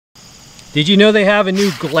Did you know they have a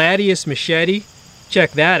new Gladius machete?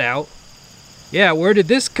 Check that out. Yeah, where did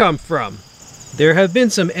this come from? There have been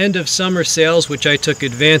some end of summer sales which I took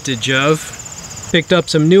advantage of. Picked up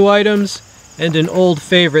some new items and an old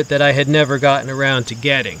favorite that I had never gotten around to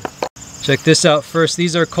getting. Check this out first.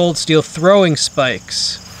 These are cold steel throwing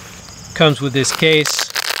spikes. Comes with this case.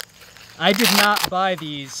 I did not buy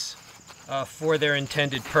these for their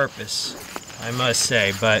intended purpose, I must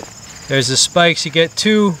say, but there's the spikes. You get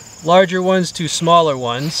two larger ones, two smaller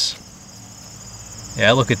ones.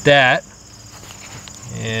 Yeah, look at that.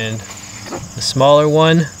 And the smaller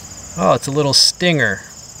one, oh, it's a little stinger.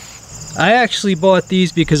 I actually bought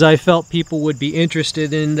these because I felt people would be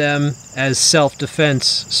interested in them as self-defense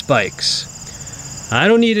spikes. I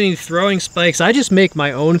don't need any throwing spikes. I just make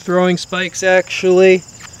my own throwing spikes, actually.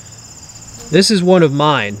 This is one of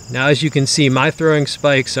mine. Now, as you can see, my throwing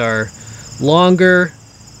spikes are longer,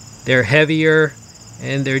 they're heavier,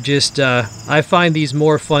 and they're just, I find these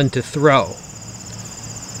more fun to throw,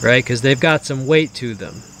 right? Because they've got some weight to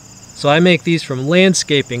them. So I make these from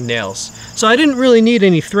landscaping nails. So I didn't really need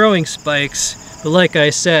any throwing spikes, but like I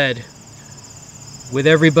said, with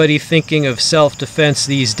everybody thinking of self-defense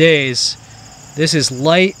these days, this is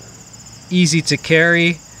light, easy to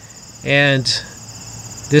carry, and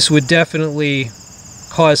this would definitely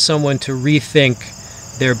cause someone to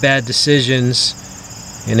rethink their bad decisions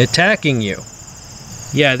in attacking you.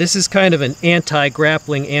 Yeah, this is kind of an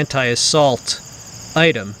anti-grappling, anti-assault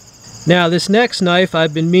item. Now, this next knife,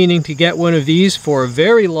 I've been meaning to get one of these for a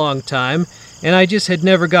very long time, and I just had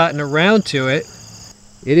never gotten around to it.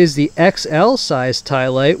 It is the XL size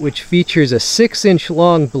Ti-LIte, which features a 6-inch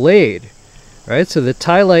long blade. Right, so the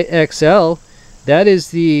Ti-LIte XL, that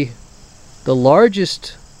is the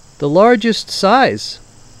largest size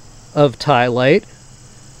of Ti-LIte.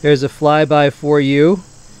 There's a flyby for you,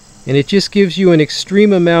 and it just gives you an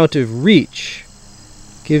extreme amount of reach.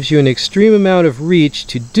 Gives you an extreme amount of reach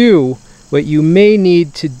to do what you may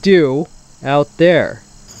need to do out there.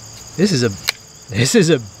 This is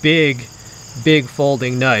a big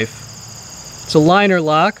folding knife. It's a liner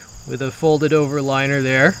lock with a folded over liner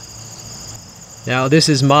there. Now this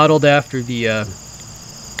is modeled after the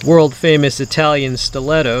world famous Italian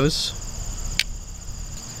stilettos.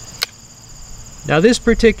 Now this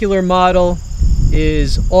particular model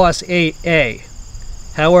is AUS 8A.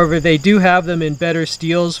 However, they do have them in better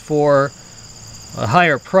steels for a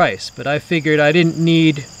higher price, but I figured I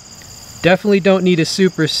definitely don't need a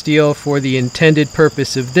super steel for the intended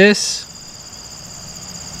purpose of this,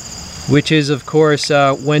 which is, of course,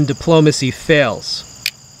 when diplomacy fails.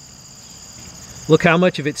 Look how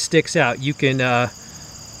much of it sticks out. You can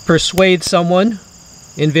persuade someone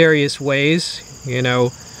in various ways, you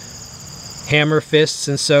know, hammer fists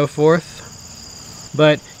and so forth.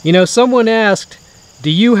 But, you know, someone asked, do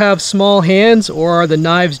you have small hands or are the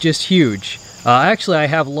knives just huge? Actually, I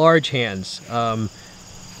have large hands.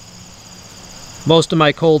 Most of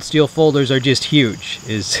my cold steel folders are just huge,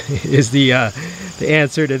 is the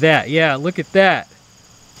answer to that. Yeah, look at that.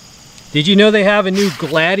 Did you know they have a new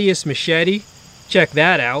Gladius machete? Check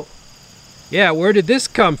that out. Yeah, where did this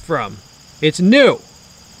come from? It's new.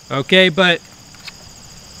 Okay, but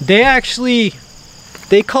they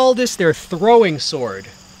call this their throwing sword.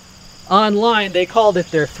 Online, they called it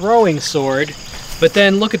their throwing sword, but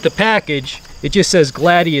then look at the package. It just says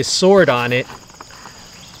Gladius sword on it,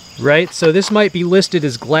 right? So this might be listed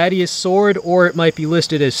as Gladius sword, or it might be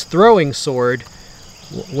listed as throwing sword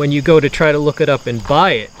when you go to try to look it up and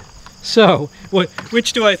buy it. So,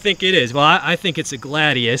 which do I think it is? Well, I think it's a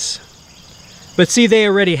Gladius. But see, they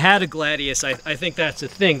already had a Gladius. I think that's the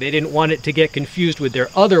thing. They didn't want it to get confused with their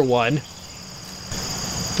other one.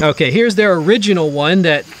 Okay, here's their original one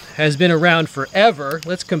that has been around forever.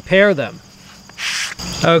 Let's compare them.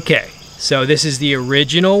 Okay, so this is the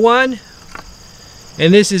original one,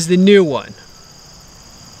 and this is the new one.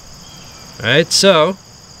 Alright, so,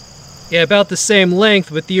 yeah, about the same length,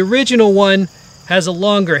 but the original one has a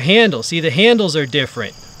longer handle. See, the handles are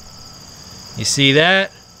different. You see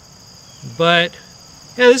that? But,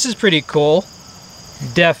 yeah, this is pretty cool.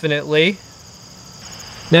 Definitely.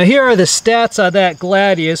 Now here are the stats on that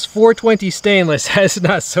Gladius. 420 stainless. That's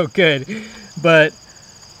not so good. But,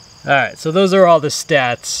 alright, so those are all the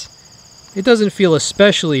stats. It doesn't feel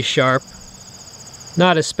especially sharp.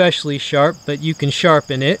 Not especially sharp, but you can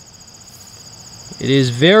sharpen it. It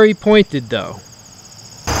is very pointed though.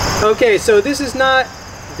 Okay, so this is not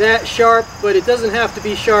that sharp, but it doesn't have to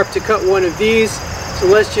be sharp to cut one of these. So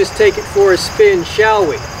let's just take it for a spin, shall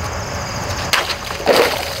we?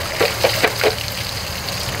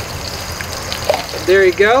 There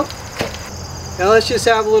you go. Now let's just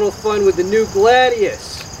have a little fun with the new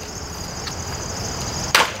Gladius.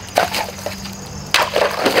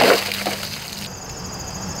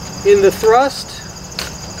 in the thrust.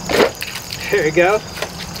 There you go.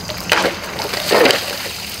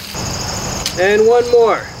 And one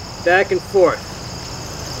more, back and forth.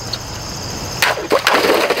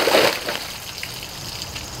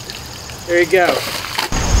 There you go.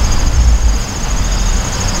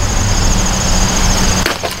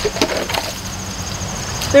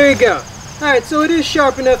 There you go. Alright, so it is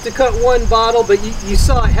sharp enough to cut one bottle, but you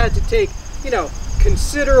saw I had to take, you know,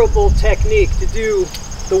 considerable technique to do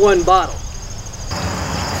the one bottle.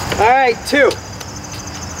 Alright, two.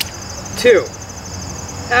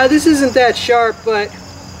 This isn't that sharp, but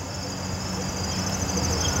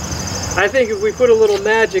I think if we put a little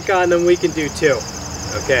magic on them, we can do two.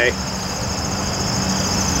 Okay.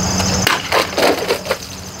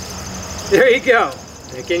 There you go.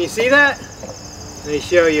 Can you see that? Let me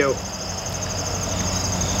show you.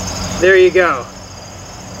 There you go.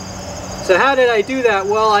 So how did I do that?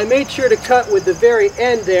 Well, I made sure to cut with the very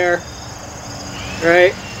end there.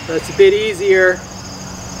 Right? That's a bit easier.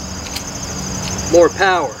 More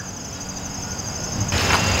power.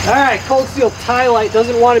 Alright, cold steel Ti-LIte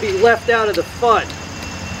doesn't want to be left out of the fun.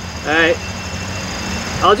 Alright.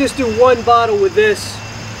 I'll just do one bottle with this.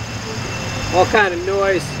 All kind of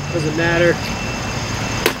noise, doesn't matter.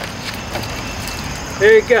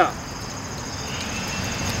 There you go.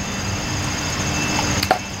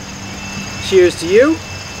 Cheers to you.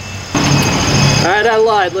 Alright, I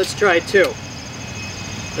lied. Let's try two.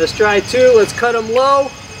 Let's try two. Let's cut them low.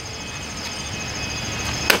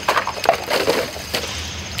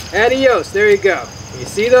 Adios. There you go. You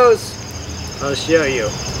see those? I'll show you.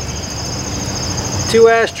 Two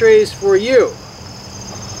ashtrays for you.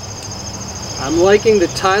 I'm liking the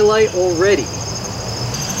Ti-LIte already.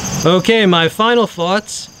 Okay, my final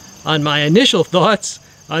thoughts on my initial thoughts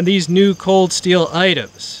on these new cold steel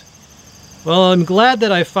items. Well, I'm glad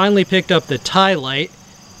that I finally picked up the Ti-LIte,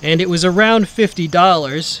 and it was around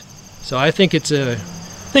 $50, so I think it's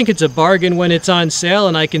a bargain when it's on sale,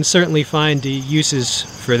 and I can certainly find uses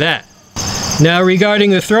for that. Now,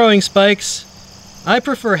 regarding the throwing spikes, I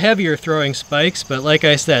prefer heavier throwing spikes, but like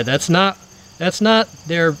I said, that's not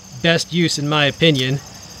their best use in my opinion.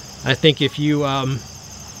 I think if you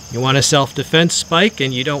want a self-defense spike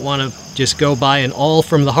and you don't want to just go buy an awl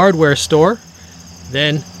from the hardware store,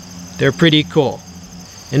 then they're pretty cool.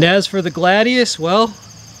 And as for the Gladius, well,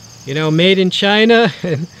 you know, made in China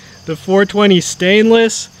and the 420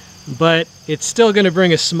 stainless, but it's still going to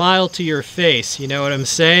bring a smile to your face, you know what I'm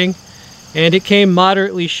saying? And it came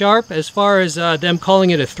moderately sharp. As far as them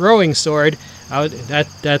calling it a throwing sword,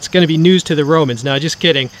 that's going to be news to the Romans. Now, just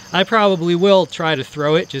kidding. I probably will try to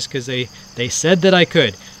throw it just because they said that I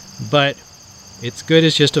could. But it's good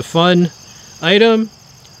as just a fun item.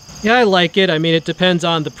 Yeah, I like it. I mean, it depends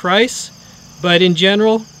on the price. But in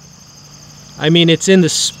general, I mean, it's in the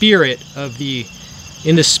spirit of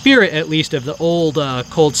at least of the old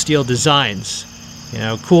cold steel designs. You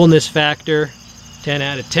know, coolness factor, 10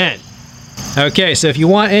 out of 10. Okay, so if you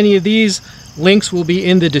want any of these, links will be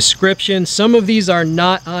in the description. Some of these are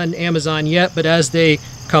not on Amazon yet, but as they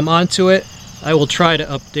come onto it, I will try to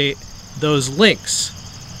update those links.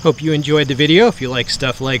 Hope you enjoyed the video. If you like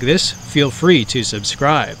stuff like this, feel free to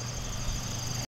subscribe.